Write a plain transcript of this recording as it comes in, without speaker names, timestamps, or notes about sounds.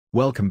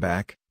Welcome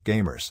back,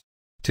 gamers.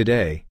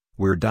 Today,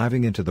 we're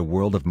diving into the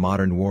world of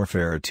Modern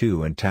Warfare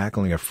 2 and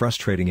tackling a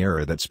frustrating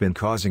error that's been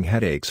causing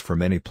headaches for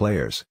many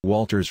players.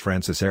 Wolters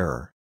Francis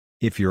Error.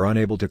 If you're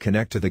unable to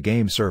connect to the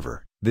game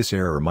server, this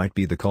error might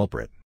be the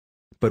culprit.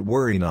 But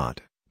worry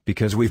not,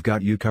 because we've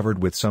got you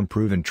covered with some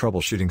proven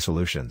troubleshooting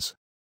solutions.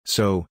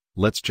 So,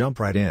 let's jump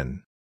right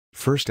in.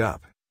 First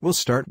up, we'll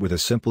start with a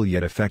simple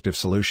yet effective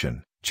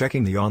solution,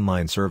 checking the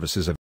online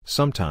services of.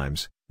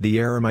 Sometimes, the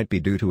error might be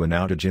due to an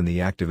outage in the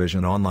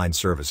Activision online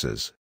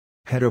services.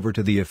 Head over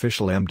to the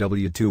official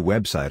MW2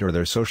 website or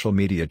their social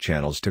media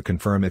channels to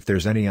confirm if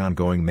there's any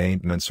ongoing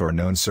maintenance or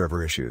known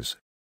server issues.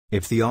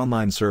 If the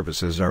online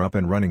services are up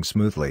and running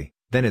smoothly,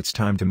 then it's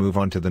time to move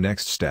on to the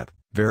next step,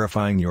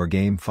 verifying your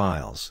game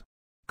files.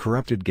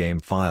 Corrupted game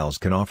files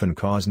can often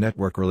cause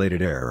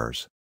network-related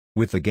errors.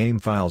 With the game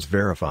files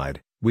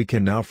verified, we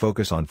can now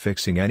focus on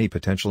fixing any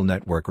potential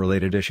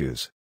network-related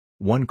issues.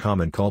 One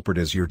common culprit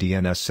is your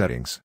DNS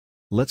settings.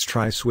 Let's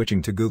try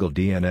switching to Google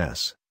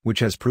DNS, which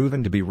has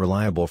proven to be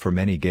reliable for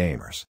many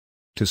gamers.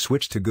 To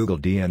switch to Google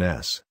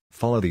DNS,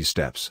 follow these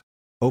steps.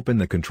 Open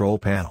the control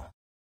panel.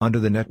 Under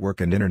the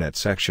Network and Internet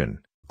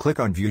section, click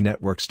on View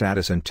Network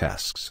Status and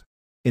Tasks.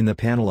 In the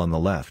panel on the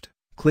left,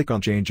 click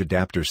on Change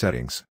Adapter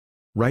Settings.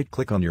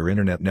 Right-click on your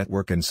Internet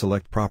network and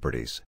select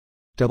Properties.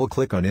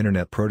 Double-click on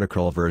Internet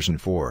Protocol version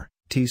 4,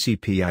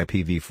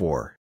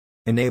 TCP/IPv4.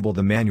 Enable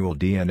the manual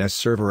DNS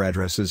server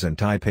addresses and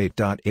type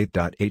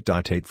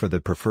 8.8.8.8 for the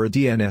preferred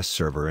DNS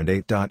server and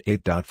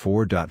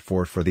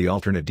 8.8.4.4 for the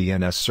alternate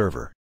DNS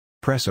server.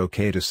 Press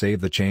OK to save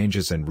the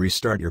changes and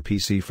restart your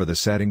PC for the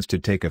settings to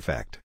take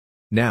effect.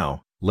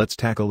 Now, let's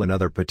tackle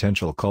another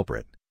potential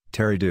culprit,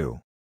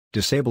 TerryDo.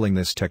 Disabling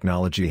this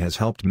technology has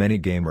helped many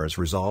gamers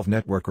resolve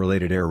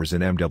network-related errors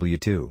in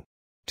MW2.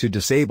 To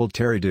disable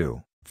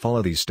TerryDo,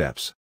 follow these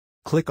steps.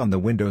 Click on the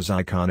Windows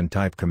icon and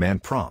type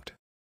Command Prompt.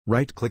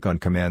 Right-click on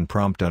Command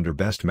Prompt under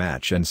Best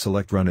Match and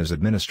select Run as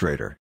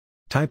Administrator.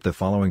 Type the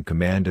following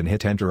command and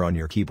hit Enter on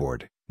your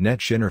keyboard.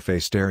 Netsh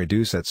interface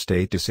TerryDo set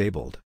state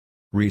disabled.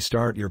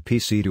 Restart your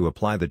PC to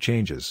apply the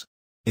changes.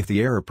 If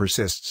the error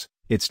persists,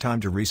 it's time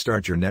to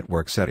restart your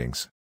network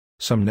settings.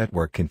 Some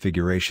network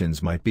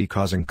configurations might be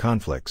causing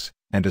conflicts,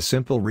 and a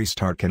simple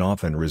restart can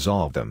often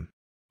resolve them.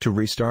 To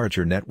restart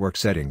your network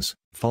settings,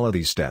 follow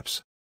these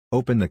steps.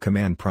 Open the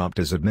command prompt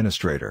as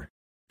administrator.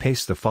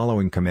 Paste the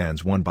following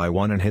commands one by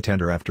one and hit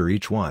Enter after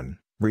each one.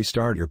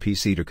 Restart your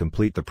PC to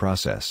complete the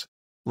process.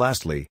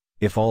 Lastly,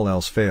 if all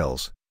else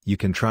fails, you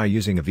can try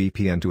using a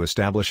VPN to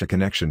establish a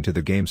connection to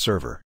the game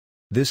server.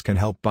 This can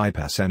help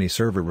bypass any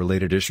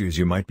server-related issues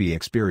you might be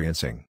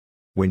experiencing.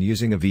 When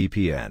using a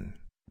VPN,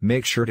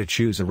 make sure to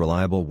choose a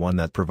reliable one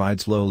that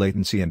provides low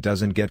latency and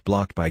doesn't get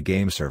blocked by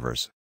game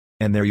servers.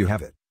 And there you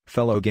have it,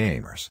 fellow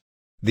gamers.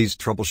 These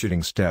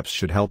troubleshooting steps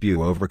should help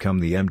you overcome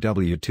the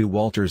MW2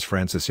 Wolters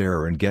Francis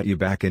error and get you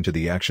back into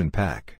the action pack.